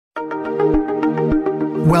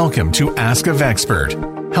Welcome to Ask of Expert,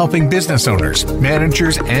 helping business owners,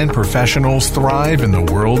 managers, and professionals thrive in the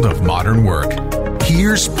world of modern work.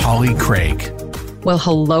 Here's Polly Craig. Well,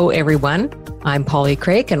 hello, everyone. I'm Polly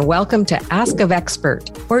Craig, and welcome to Ask of Expert,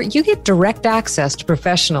 where you get direct access to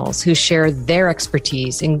professionals who share their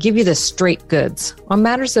expertise and give you the straight goods on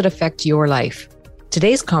matters that affect your life.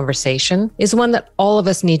 Today's conversation is one that all of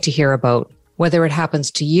us need to hear about, whether it happens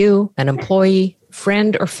to you, an employee,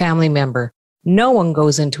 friend, or family member. No one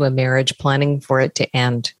goes into a marriage planning for it to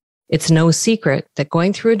end. It's no secret that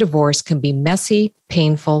going through a divorce can be messy,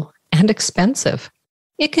 painful, and expensive.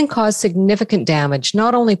 It can cause significant damage,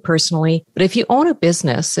 not only personally, but if you own a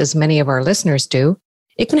business, as many of our listeners do,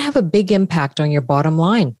 it can have a big impact on your bottom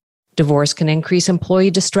line. Divorce can increase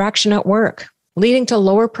employee distraction at work, leading to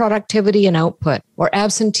lower productivity and output, or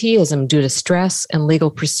absenteeism due to stress and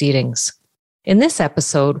legal proceedings. In this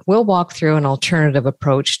episode, we'll walk through an alternative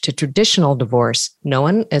approach to traditional divorce,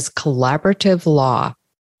 known as collaborative law.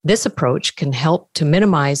 This approach can help to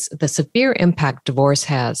minimize the severe impact divorce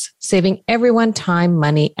has, saving everyone time,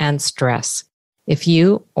 money, and stress. If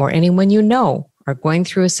you or anyone you know are going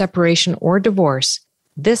through a separation or divorce,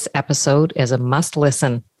 this episode is a must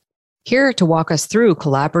listen. Here to walk us through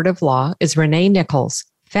collaborative law is Renee Nichols,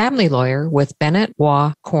 family lawyer with Bennett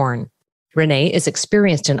Waugh Corn. Renee is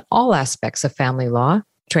experienced in all aspects of family law,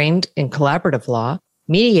 trained in collaborative law,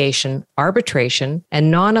 mediation, arbitration, and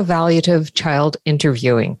non-evaluative child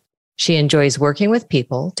interviewing. She enjoys working with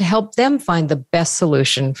people to help them find the best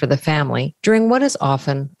solution for the family during what is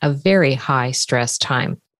often a very high-stress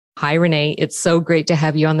time. Hi, Renee. It's so great to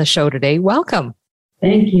have you on the show today. Welcome.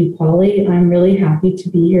 Thank you, Polly. I'm really happy to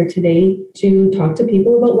be here today to talk to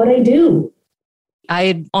people about what I do. I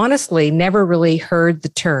had honestly never really heard the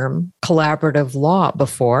term collaborative law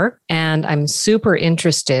before, and I'm super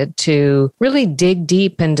interested to really dig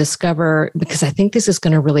deep and discover, because I think this is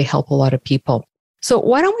going to really help a lot of people. So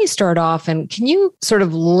why don't we start off, and can you sort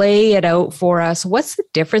of lay it out for us? What's the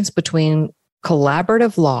difference between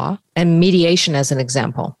collaborative law and mediation as an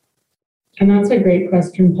example? And that's a great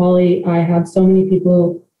question, Polly. I have so many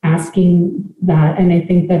people asking that, and I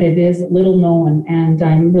think that it is little known, and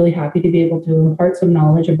I'm really happy to be able to impart some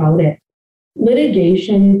knowledge about it.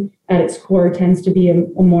 Litigation at its core tends to be a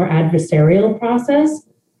more adversarial process,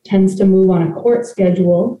 tends to move on a court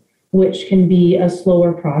schedule, which can be a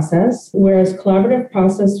slower process, whereas collaborative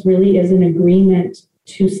process really is an agreement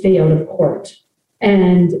to stay out of court.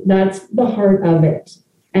 And that's the heart of it.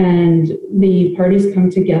 And the parties come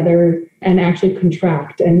together and actually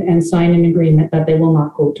contract and sign an agreement that they will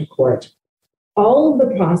not go to court. All of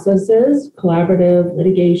the processes, collaborative,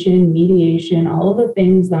 litigation, mediation, all of the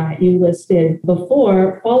things that you listed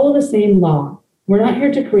before follow the same law. We're not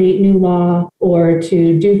here to create new law or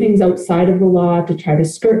to do things outside of the law, to try to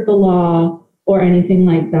skirt the law or anything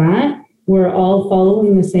like that. We're all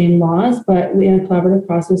following the same laws, but in a collaborative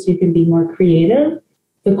process, you can be more creative.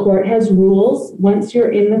 The court has rules. Once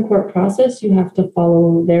you're in the court process, you have to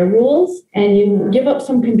follow their rules, and you give up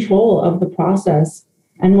some control of the process.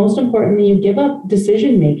 And most importantly, you give up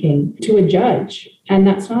decision-making to a judge. And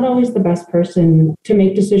that's not always the best person to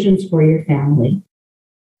make decisions for your family.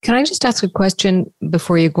 Can I just ask a question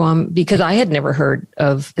before you go on? Because I had never heard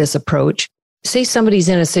of this approach. Say somebody's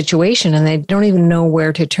in a situation and they don't even know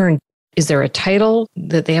where to turn. Is there a title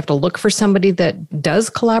that they have to look for somebody that does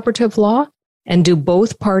collaborative law? And do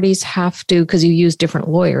both parties have to, because you use different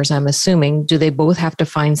lawyers, I'm assuming, do they both have to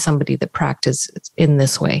find somebody that practices in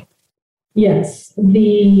this way? Yes.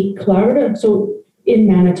 The collaborative, so in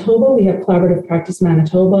Manitoba, we have Collaborative Practice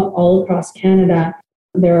Manitoba. All across Canada,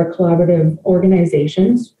 there are collaborative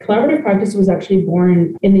organizations. Collaborative practice was actually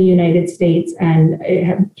born in the United States, and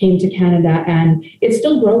it came to Canada, and it's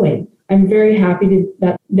still growing. I'm very happy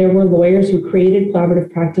that there were lawyers who created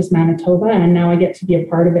Collaborative Practice Manitoba, and now I get to be a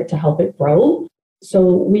part of it to help it grow. So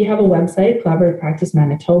we have a website, Collaborative Practice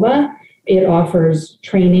Manitoba. It offers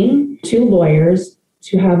training to lawyers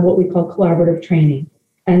to have what we call collaborative training.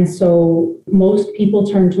 And so most people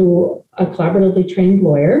turn to a collaboratively trained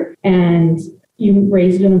lawyer. And you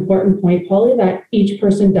raised an important point, Polly, that each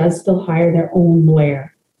person does still hire their own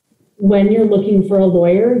lawyer. When you're looking for a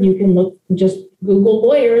lawyer, you can just Google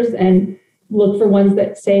lawyers and look for ones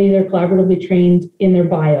that say they're collaboratively trained in their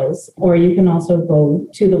bios, or you can also go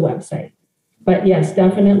to the website. But yes,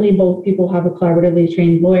 definitely both people have a collaboratively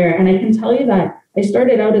trained lawyer. And I can tell you that I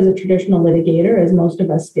started out as a traditional litigator, as most of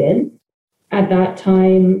us did. At that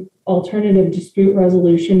time, alternative dispute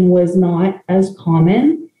resolution was not as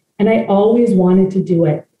common, and I always wanted to do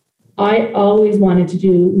it. I always wanted to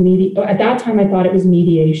do at that time, I thought it was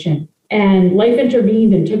mediation. And life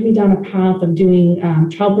intervened and took me down a path of doing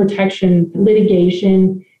child protection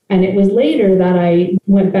litigation. And it was later that I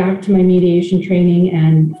went back to my mediation training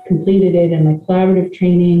and completed it and my collaborative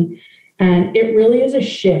training. And it really is a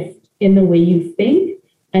shift in the way you think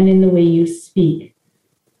and in the way you speak.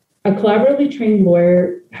 A collaboratively trained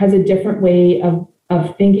lawyer has a different way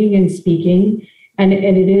of thinking and speaking, and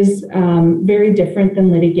it is very different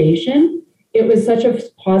than litigation. It was such a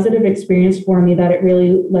positive experience for me that it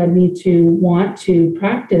really led me to want to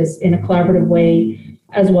practice in a collaborative way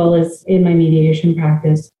as well as in my mediation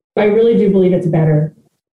practice. I really do believe it's better.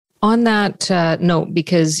 On that note,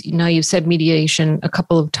 because now you've said mediation a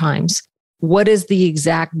couple of times, what is the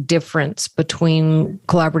exact difference between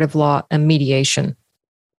collaborative law and mediation?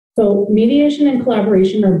 So mediation and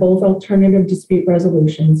collaboration are both alternative dispute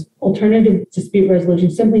resolutions. Alternative dispute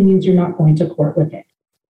resolution simply means you're not going to court with it.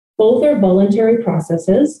 Both are voluntary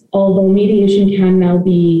processes, although mediation can now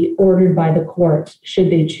be ordered by the court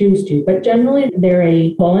should they choose to. But generally, they're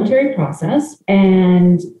a voluntary process,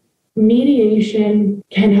 and mediation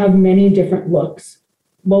can have many different looks.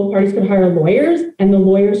 Both parties could hire lawyers, and the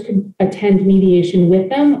lawyers could attend mediation with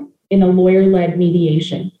them in a lawyer-led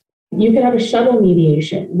mediation. You could have a shuttle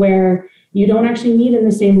mediation where you don't actually meet in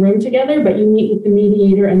the same room together, but you meet with the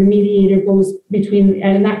mediator and the mediator goes between,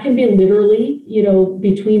 and that can be literally,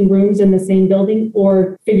 between rooms in the same building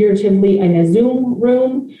or figuratively in a Zoom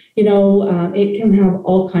room. It can have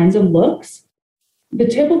all kinds of looks. The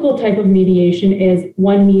typical type of mediation is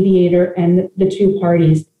one mediator and the two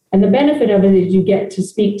parties. And the benefit of it is you get to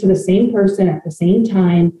speak to the same person at the same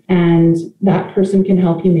time, and that person can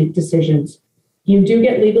help you make decisions. You do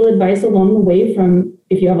get legal advice along the way from,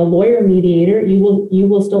 if you have a lawyer mediator, you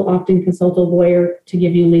will still often consult a lawyer to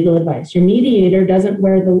give you legal advice. Your mediator doesn't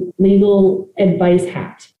wear the legal advice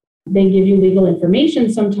hat. They give you legal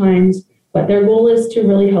information sometimes, but their goal is to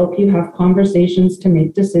really help you have conversations to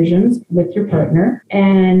make decisions with your partner.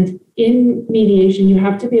 And in mediation, you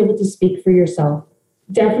have to be able to speak for yourself.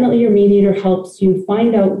 Definitely your mediator helps you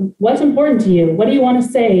find out what's important to you. What do you want to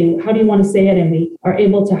say? How do you want to say it? And we are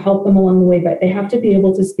able to help them along the way, but they have to be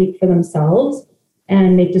able to speak for themselves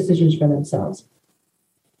and make decisions for themselves.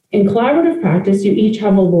 In collaborative practice, you each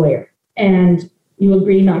have a lawyer and you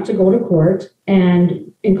agree not to go to court.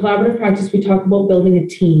 And in collaborative practice, we talk about building a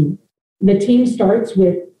team. The team starts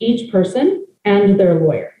with each person and their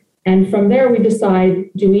lawyer. And from there, we decide,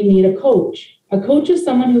 do we need a coach? A coach is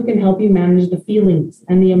someone who can help you manage the feelings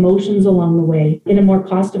and the emotions along the way in a more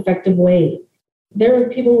cost-effective way. There are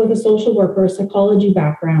people with a social work or a psychology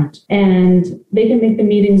background, and they can make the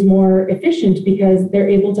meetings more efficient because they're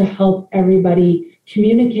able to help everybody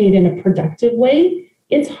communicate in a productive way.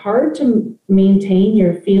 It's hard to maintain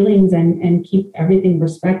your feelings and keep everything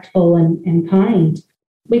respectful and kind.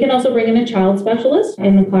 We can also bring in a child specialist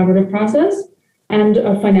in the collaborative process, and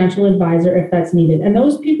a financial advisor if that's needed. And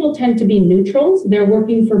those people tend to be neutrals. They're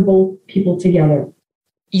working for both people together.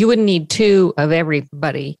 You wouldn't need two of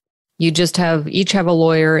everybody. You just each have a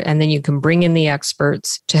lawyer, and then you can bring in the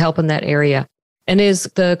experts to help in that area. And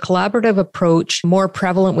is the collaborative approach more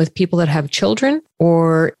prevalent with people that have children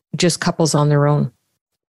or just couples on their own?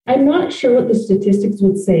 I'm not sure what the statistics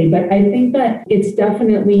would say, but I think that it's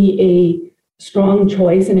definitely a strong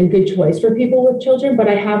choice and a good choice for people with children, but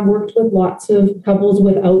I have worked with lots of couples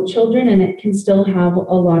without children, and it can still have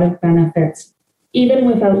a lot of benefits. Even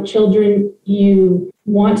without children, you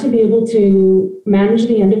want to be able to manage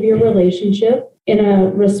the end of your relationship in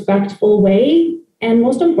a respectful way, and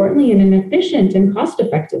most importantly, in an efficient and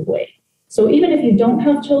cost-effective way. So even if you don't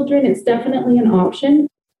have children, it's definitely an option.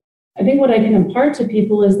 I think what I can impart to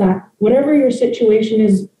people is that whatever your situation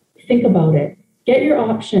is, think about it. Get your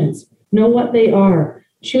options. Know what they are.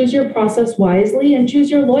 Choose your process wisely and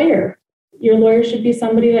choose your lawyer. Your lawyer should be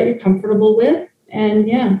somebody that you're comfortable with.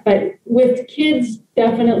 And but with kids,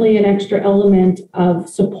 definitely an extra element of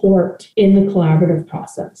support in the collaborative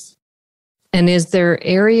process. And is there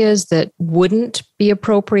areas that wouldn't be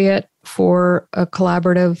appropriate for a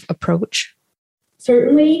collaborative approach?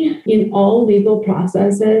 Certainly, in all legal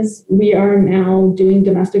processes, we are now doing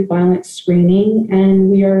domestic violence screening,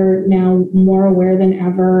 and we are now more aware than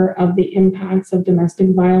ever of the impacts of domestic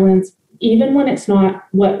violence, even when it's not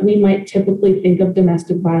what we might typically think of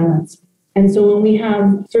domestic violence. And so when we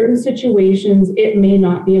have certain situations, it may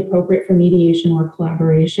not be appropriate for mediation or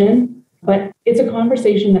collaboration, but it's a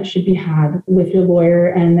conversation that should be had with your lawyer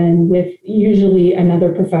and then with usually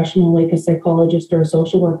another professional like a psychologist or a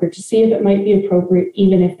social worker to see if it might be appropriate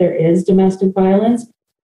even if there is domestic violence.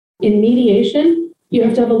 In mediation, you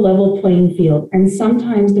have to have a level playing field, and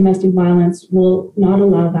sometimes domestic violence will not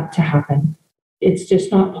allow that to happen. It's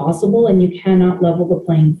just not possible, and you cannot level the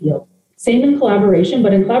playing field. Same in collaboration,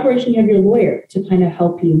 but in collaboration, you have your lawyer to kind of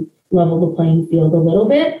help you level the playing field a little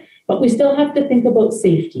bit. But we still have to think about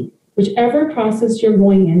safety, whichever process you're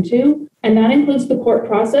going into. And that includes the court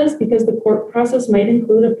process, because the court process might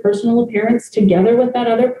include a personal appearance together with that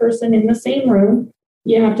other person in the same room.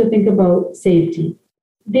 You have to think about safety.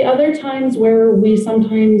 The other times where we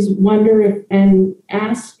sometimes wonder if and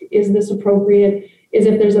ask, is this appropriate, is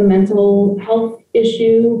if there's a mental health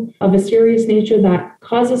issue of a serious nature that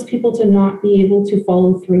causes people to not be able to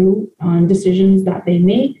follow through on decisions that they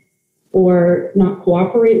make or not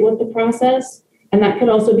cooperate with the process. And that could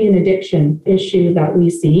also be an addiction issue that we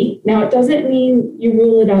see. Now, it doesn't mean you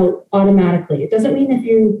rule it out automatically. It doesn't mean if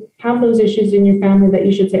you have those issues in your family that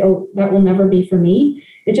you should say, oh, that will never be for me.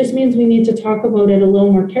 It just means we need to talk about it a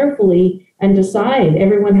little more carefully and decide.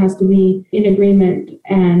 Everyone has to be in agreement,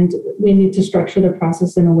 and we need to structure the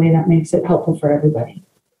process in a way that makes it helpful for everybody.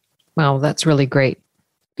 Wow, that's really great.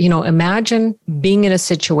 You know, imagine being in a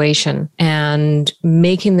situation and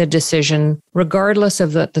making the decision, regardless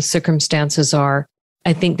of what the circumstances are.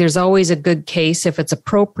 I think there's always a good case, if it's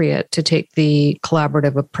appropriate, to take the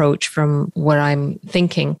collaborative approach from what I'm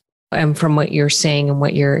thinking and from what you're saying and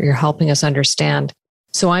what you're helping us understand.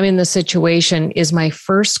 So I'm in the situation, is my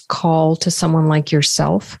first call to someone like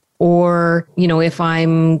yourself? Or, you know, if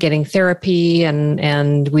I'm getting therapy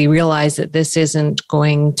and we realize that this isn't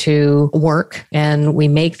going to work and we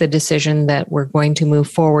make the decision that we're going to move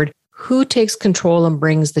forward, who takes control and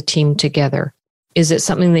brings the team together? Is it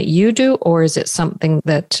something that you do, or is it something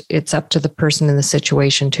that it's up to the person in the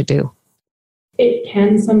situation to do? It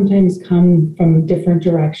can sometimes come from different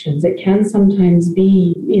directions. It can sometimes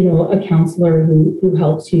be, you know, a counselor who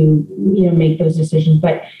helps you, you know, make those decisions.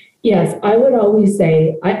 But yes, I would always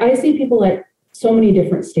say, I see people at so many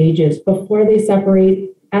different stages before they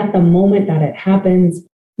separate, at the moment that it happens,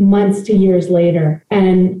 months to years later.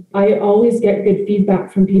 And I always get good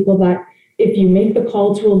feedback from people that if you make the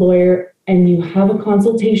call to a lawyer and you have a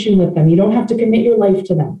consultation with them, you don't have to commit your life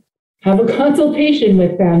to them. Have a consultation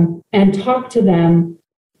with them and talk to them.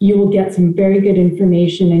 You will get some very good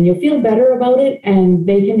information and you'll feel better about it, and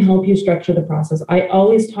they can help you structure the process. I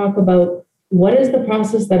always talk about what is the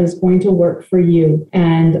process that is going to work for you.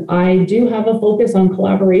 And I do have a focus on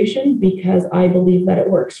collaboration because I believe that it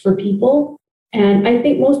works for people. And I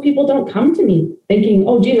think most people don't come to me thinking,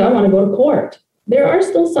 oh, geez, I want to go to court. There are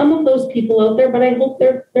still some of those people out there, but I hope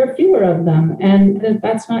there are fewer of them, and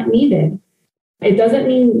that's not needed. It doesn't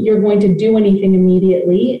mean you're going to do anything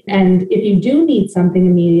immediately. And if you do need something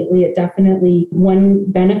immediately, it definitely,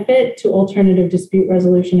 one benefit to alternative dispute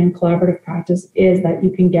resolution and collaborative practice is that you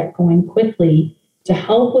can get going quickly to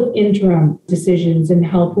help with interim decisions and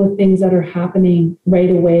help with things that are happening right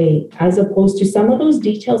away, as opposed to some of those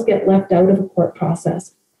details get left out of a court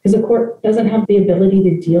process because the court doesn't have the ability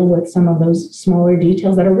to deal with some of those smaller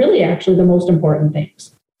details that are really actually the most important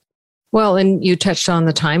things. Well, and you touched on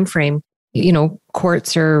the time frame. You know,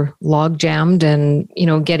 courts are log jammed and, you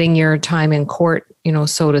know, getting your time in court, you know,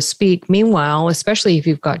 so to speak. Meanwhile, especially if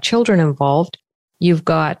you've got children involved, you've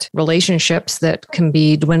got relationships that can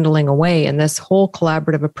be dwindling away, and this whole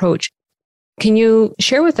collaborative approach. Can you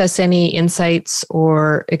share with us any insights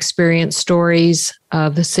or experience stories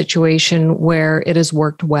of the situation where it has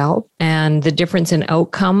worked well and the difference in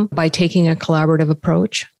outcome by taking a collaborative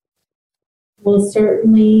approach? Well,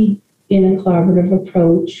 certainly in a collaborative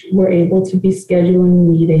approach, we're able to be scheduling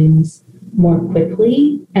meetings more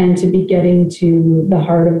quickly and to be getting to the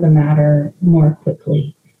heart of the matter more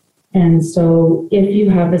quickly. And so if you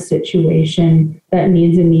have a situation that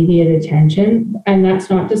needs immediate attention, and that's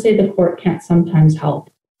not to say the court can't sometimes help.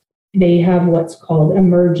 They have what's called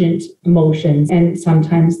emergent motions, and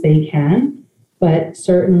sometimes they can, but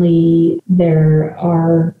certainly there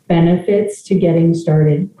are benefits to getting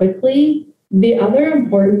started quickly. The other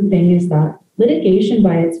important thing is that litigation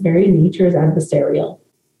by its very nature is adversarial.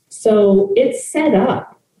 So it's set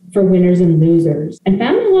up for winners and losers. And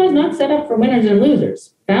family law is not set up for winners and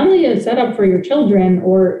losers. Family is set up for your children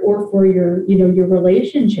or for your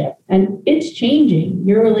relationship. And it's changing.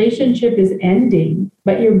 Your relationship is ending,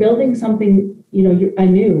 but you're building something,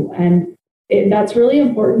 anew. And that's really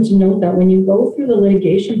important to note that when you go through the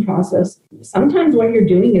litigation process, sometimes what you're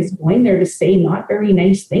doing is going there to say not very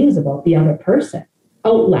nice things about the other person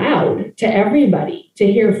out loud to everybody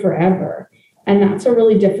to hear forever. And that's a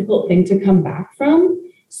really difficult thing to come back from.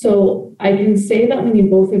 So I can say that when you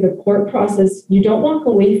go through the court process, you don't walk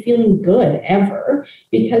away feeling good ever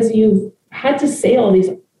because you've had to say all these,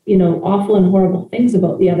 awful and horrible things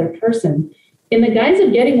about the other person in the guise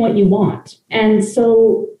of getting what you want. And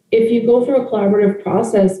so if you go through a collaborative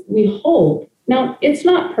process, we hope. Now, it's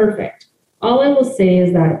not perfect. All I will say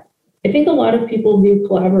is that I think a lot of people view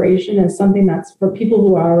collaboration as something that's for people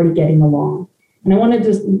who are already getting along. And I want to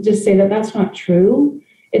just say that that's not true.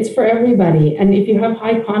 It's for everybody. And if you have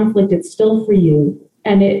high conflict, it's still for you.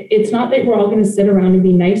 And it's not that we're all going to sit around and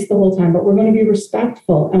be nice the whole time, but we're going to be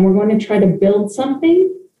respectful and we're going to try to build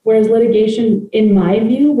something. Whereas litigation, in my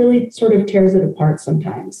view, really sort of tears it apart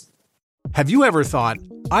sometimes. Have you ever thought,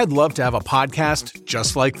 I'd love to have a podcast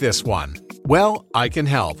just like this one? Well, I can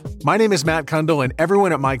help. My name is Matt Kundle, and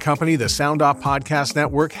everyone at my company, the Sound Off Podcast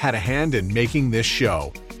Network, had a hand in making this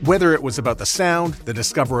show. Whether it was about the sound, the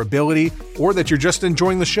discoverability, or that you're just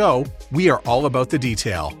enjoying the show, we are all about the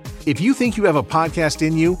detail. If you think you have a podcast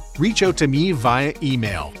in you, reach out to me via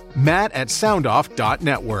email,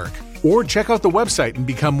 matt@soundoff.network, or check out the website and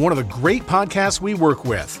become one of the great podcasts we work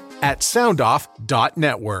with at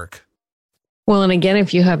soundoff.network. Well, and again,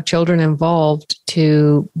 if you have children involved,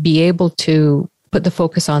 to be able to put the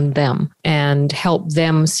focus on them and help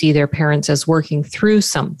them see their parents as working through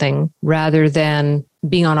something rather than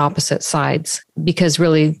being on opposite sides, because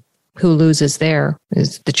really who loses there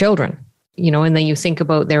is the children, and then you think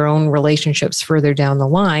about their own relationships further down the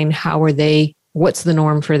line. What's the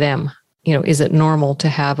norm for them? Is it normal to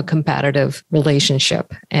have a competitive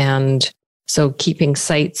relationship? And so keeping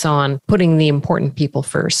sights on putting the important people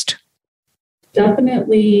first.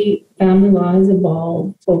 Definitely, family law has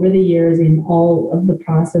evolved over the years in all of the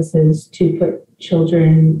processes to put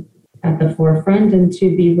children at the forefront and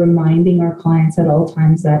to be reminding our clients at all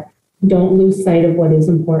times that don't lose sight of what is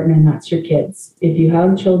important, and that's your kids. If you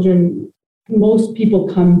have children, most people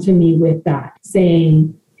come to me with that,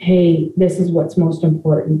 saying, hey, this is what's most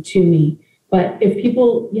important to me. But if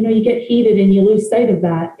people, you get heated and you lose sight of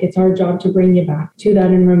that, it's our job to bring you back to that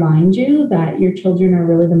and remind you that your children are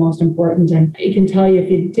really the most important. And I can tell you,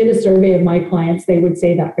 if you did a survey of my clients, they would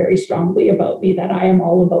say that very strongly about me, that I am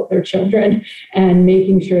all about their children and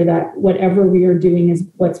making sure that whatever we are doing is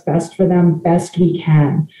what's best for them, best we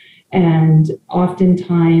can. And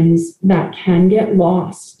oftentimes that can get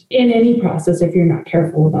lost in any process if you're not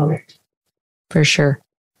careful about it. For sure.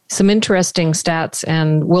 Some interesting stats,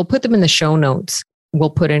 and we'll put them in the show notes. We'll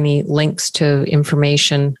put any links to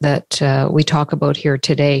information that we talk about here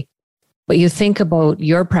today. But you think about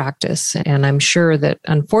your practice, and I'm sure that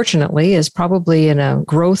unfortunately is probably in a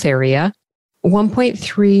growth area.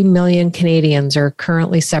 1.3 million Canadians are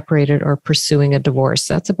currently separated or pursuing a divorce.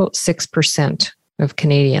 That's about 6% of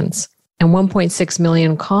Canadians. And 1.6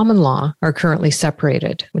 million common law are currently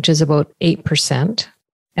separated, which is about 8%.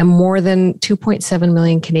 And more than 2.7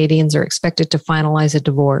 million Canadians are expected to finalize a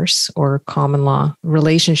divorce or common law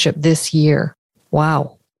relationship this year.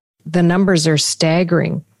 Wow. The numbers are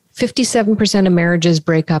staggering. 57% of marriages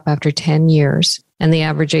break up after 10 years, and the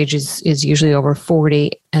average age is usually over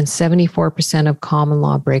 40, and 74% of common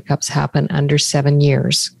law breakups happen under 7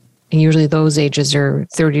 years. And usually those ages are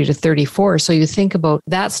 30 to 34. So you think about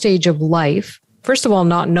that stage of life. First of all,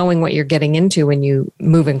 not knowing what you're getting into when you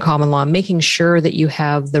move in common law, making sure that you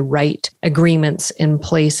have the right agreements in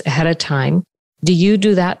place ahead of time. Do you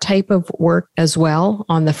do that type of work as well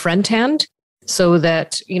on the front end so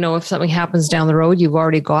that, if something happens down the road, you've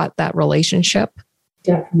already got that relationship?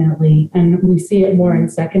 Definitely. And we see it more in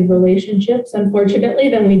second relationships, unfortunately,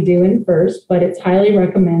 than we do in first, but it's highly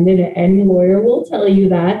recommended. Any lawyer will tell you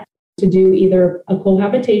that, to do either a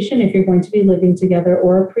cohabitation if you're going to be living together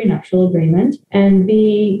or a prenuptial agreement. And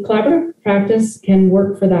the collaborative practice can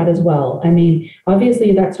work for that as well. I mean,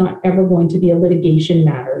 obviously that's not ever going to be a litigation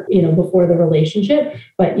matter, before the relationship,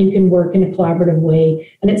 but you can work in a collaborative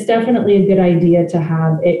way. And it's definitely a good idea to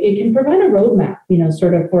have, it can provide a roadmap,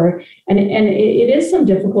 sort of and it is some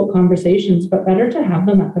difficult conversations, but better to have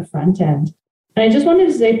them at the front end. And I just wanted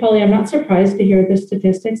to say, Polly, I'm not surprised to hear the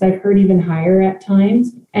statistics. I've heard even higher at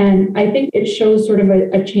times. And I think it shows sort of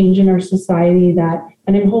a change in our society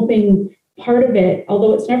and I'm hoping part of it,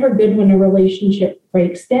 although it's never good when a relationship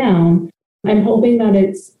breaks down, I'm hoping that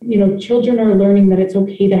it's, children are learning that it's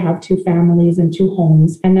okay to have two families and two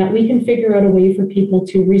homes, and that we can figure out a way for people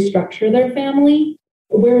to restructure their family.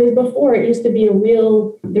 Whereas before it used to be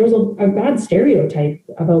there was a bad stereotype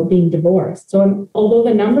about being divorced. So although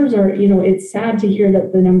the numbers are, it's sad to hear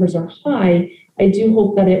that the numbers are high, I do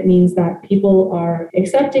hope that it means that people are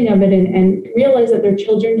accepting of it and realize that their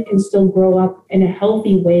children can still grow up in a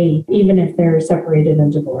healthy way, even if they're separated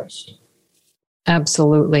and divorced.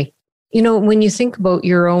 Absolutely. When you think about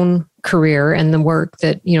your own career and the work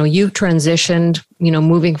that, you've transitioned,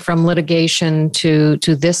 moving from litigation to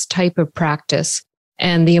this type of practice,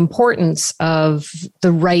 and the importance of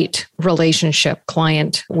the right relationship,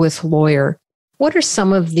 client with lawyer, What are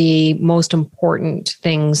some of the most important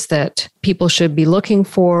things that people should be looking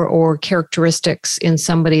for or characteristics in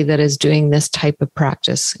somebody that is doing this type of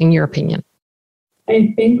practice, in your opinion?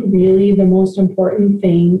 I think really the most important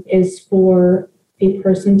thing is for a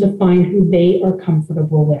person to find who they are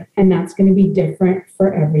comfortable with. And that's going to be different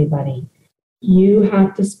for everybody. You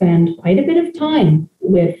have to spend quite a bit of time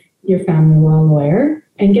with your family law lawyer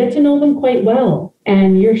and get to know them quite well.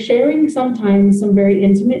 And you're sharing sometimes some very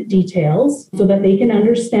intimate details so that they can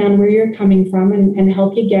understand where you're coming from and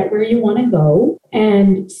help you get where you want to go.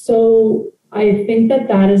 And so I think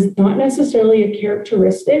that is not necessarily a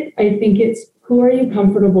characteristic. I think it's who are you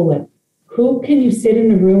comfortable with? Who can you sit in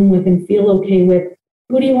the room with and feel okay with?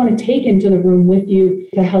 Who do you want to take into the room with you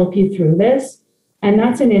to help you through this? And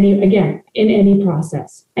that's in any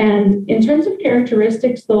process. And in terms of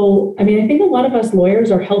characteristics, though, I think a lot of us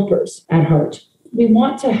lawyers are helpers at heart. We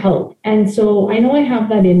want to help. And so I know I have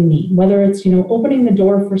that in me, whether it's, opening the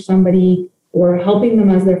door for somebody or helping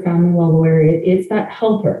them as their family law lawyer, it's that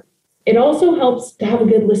helper. It also helps to have a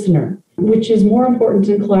good listener, which is more important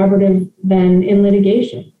in collaborative than in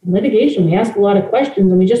litigation. In litigation, we ask a lot of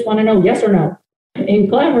questions and we just want to know yes or no. In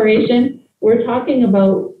collaboration, we're talking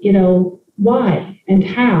about, why and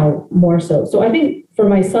how more so. So I think for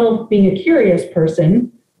myself, being a curious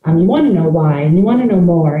person, you want to know why and you want to know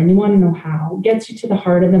more and you want to know how. It gets you to the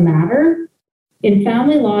heart of the matter. In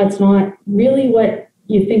family law, it's not really what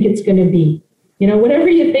you think it's going to be. Whatever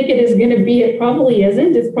you think it is going to be, it probably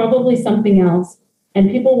isn't. It's probably something else. And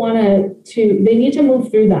people they need to move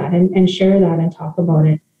through that and share that and talk about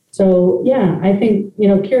it. So yeah, I think,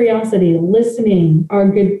 curiosity, listening are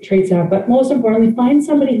good traits to have, but most importantly, find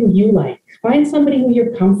somebody who you like, find somebody who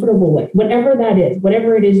you're comfortable with, whatever that is,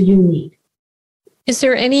 whatever it is you need. Is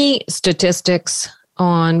there any statistics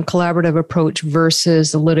on collaborative approach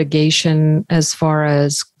versus litigation as far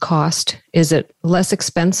as cost? Is it less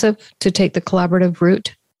expensive to take the collaborative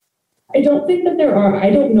route? I don't think that there are. I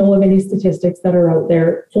don't know of any statistics that are out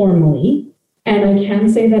there formally. And I can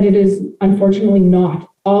say that it is unfortunately not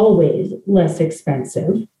always less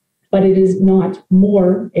expensive, but it is not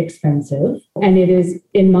more expensive. And it is,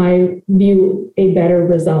 in my view, a better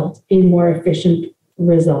result, a more efficient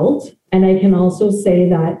result. And I can also say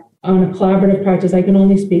that on a collaborative practice, I can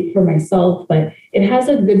only speak for myself, but it has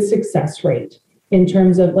a good success rate in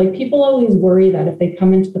terms of, people always worry that if they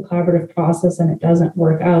come into the collaborative process and it doesn't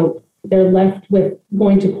work out, they're left with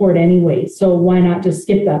going to court anyway. So why not just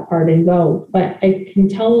skip that part and go? But I can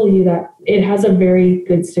tell you that it has a very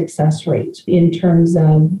good success rate in terms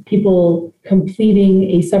of people completing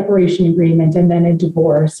a separation agreement and then a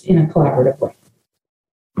divorce in a collaborative way.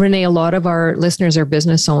 Renee, a lot of our listeners are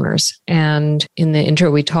business owners. And in the intro,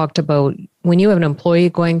 we talked about when you have an employee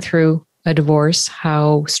going through a divorce,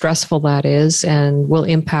 how stressful that is and will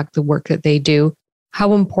impact the work that they do.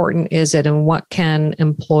 How important is it, and what can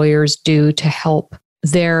employers do to help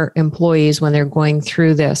their employees when they're going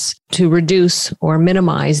through this to reduce or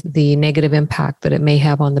minimize the negative impact that it may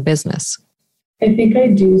have on the business? I think I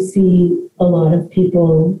do see a lot of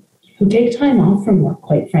people who take time off from work,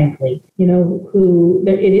 quite frankly, who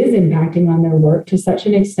it is impacting on their work to such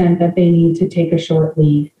an extent that they need to take a short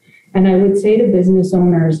leave. And I would say to business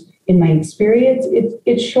owners, in my experience,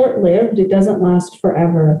 it's short-lived. It doesn't last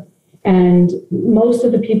forever. And most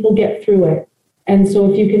of the people get through it. And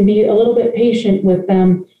so if you can be a little bit patient with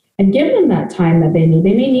them and give them that time that they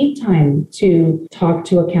may need time to talk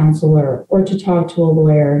to a counselor or to talk to a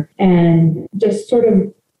lawyer and just sort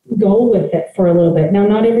of go with it for a little bit. Now,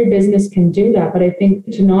 not every business can do that, but I think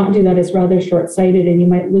to not do that is rather short-sighted and you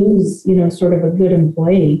might lose, sort of a good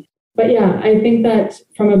employee. But yeah, I think that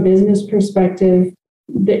from a business perspective,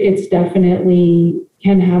 it's definitely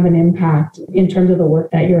can have an impact in terms of the work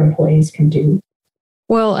that your employees can do.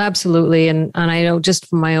 Well, absolutely. And I know just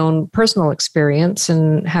from my own personal experience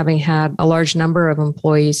and having had a large number of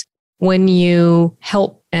employees, when you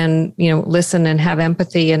help and, listen and have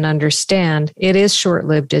empathy and understand, it is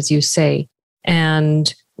short-lived, as you say.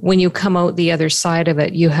 And when you come out the other side of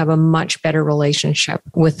it, you have a much better relationship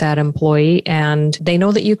with that employee and they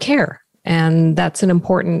know that you care. And that's an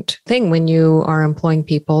important thing when you are employing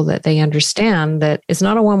people, that they understand that it's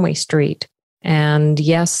not a one-way street. And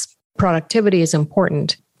yes, productivity is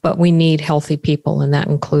important, but we need healthy people. And that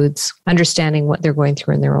includes understanding what they're going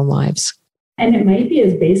through in their own lives. And it might be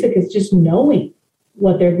as basic as just knowing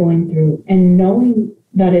what they're going through and knowing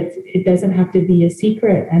that it doesn't have to be a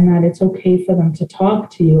secret and that it's okay for them to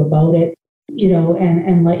talk to you about it.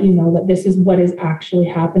 And let you know that this is what is actually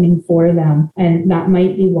happening for them. And that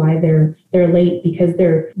might be why they're late, because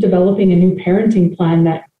they're developing a new parenting plan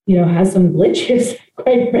that has some glitches,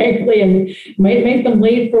 quite frankly, and might make them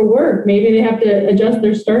late for work. Maybe they have to adjust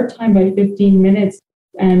their start time by 15 minutes,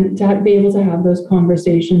 and to be able to have those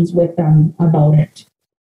conversations with them about it.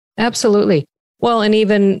 Absolutely. Well, and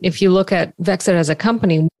even if you look at Vexit as a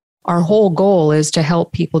company, our whole goal is to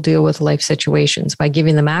help people deal with life situations by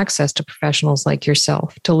giving them access to professionals like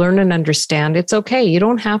yourself to learn and understand it's okay. You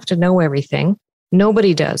don't have to know everything.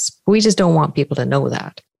 Nobody does. We just don't want people to know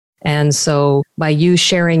that. And so by you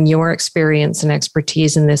sharing your experience and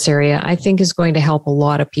expertise in this area, I think is going to help a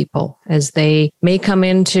lot of people as they may come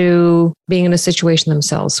into being in a situation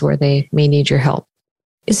themselves where they may need your help.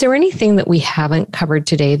 Is there anything that we haven't covered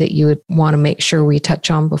today that you would want to make sure we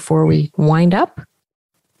touch on before we wind up?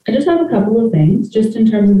 I just have a couple of things, just in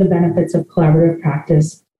terms of the benefits of collaborative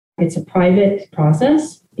practice. It's a private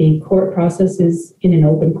process. A court process is in an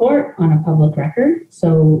open court on a public record.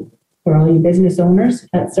 So for all you business owners,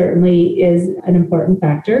 that certainly is an important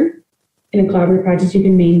factor. In a collaborative practice, you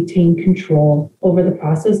can maintain control over the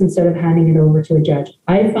process instead of handing it over to a judge.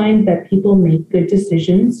 I find that people make good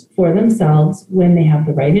decisions for themselves when they have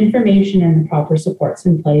the right information and the proper supports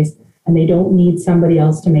in place, and they don't need somebody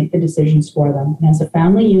else to make the decisions for them. And as a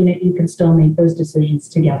family unit, you can still make those decisions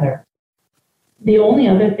together. The only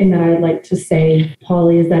other thing that I'd like to say,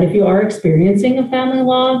 Polly, is that if you are experiencing a family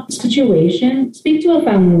law situation, speak to a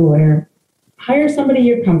family lawyer. Hire somebody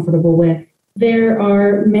you're comfortable with. There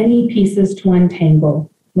are many pieces to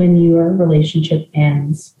untangle when your relationship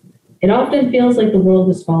ends. It often feels like the world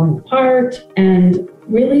is falling apart, and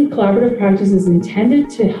really collaborative practice is intended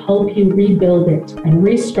to help you rebuild it and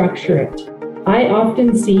restructure it. I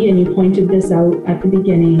often see, and you pointed this out at the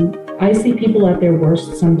beginning, I see people at their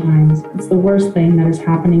worst sometimes. It's the worst thing that is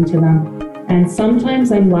happening to them. And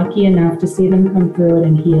sometimes I'm lucky enough to see them come through it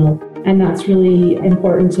and heal. And that's really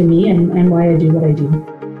important to me and why I do what I do.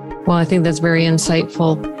 Well, I think that's very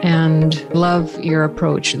insightful and love your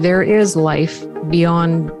approach. There is life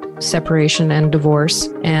beyond separation and divorce.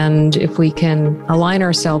 And if we can align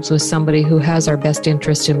ourselves with somebody who has our best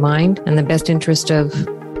interest in mind and the best interest of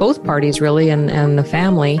both parties really and the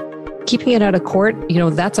family, keeping it out of court,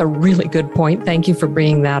 that's a really good point. Thank you for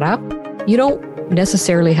bringing that up. You don't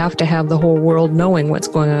necessarily have to have the whole world knowing what's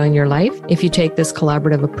going on in your life if you take this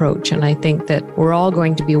collaborative approach. And I think that we're all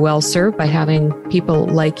going to be well served by having people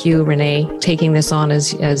like you, Renee, taking this on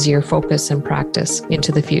as your focus and practice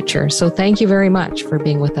into the future. So thank you very much for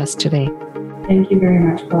being with us today. Thank you very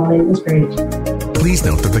much, Polly. It was great. Please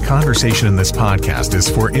note that the conversation in this podcast is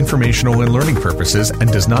for informational and learning purposes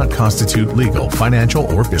and does not constitute legal, financial,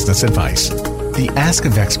 or business advice. The Ask a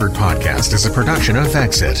Vexpert podcast is a production of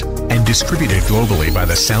Vexit and distributed globally by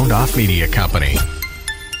the Sound Off Media Company.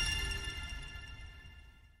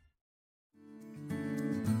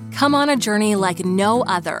 Come on a journey like no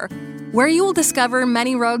other, where you will discover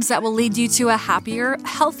many roads that will lead you to a happier,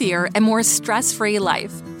 healthier, and more stress-free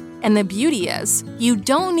life. And the beauty is, you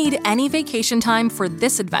don't need any vacation time for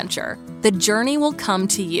this adventure. The journey will come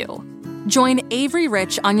to you. Join Avery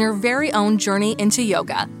Rich on your very own journey into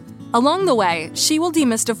yoga. Along the way, she will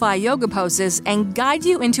demystify yoga poses and guide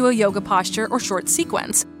you into a yoga posture or short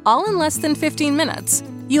sequence, all in less than 15 minutes.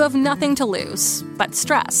 You have nothing to lose but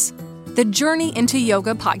stress. The Journey into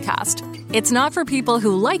Yoga podcast. It's not for people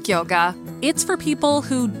who like yoga, it's for people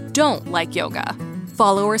who don't like yoga.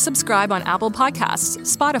 Follow or subscribe on Apple Podcasts,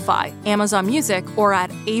 Spotify, Amazon Music, or at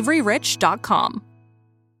averyrich.com.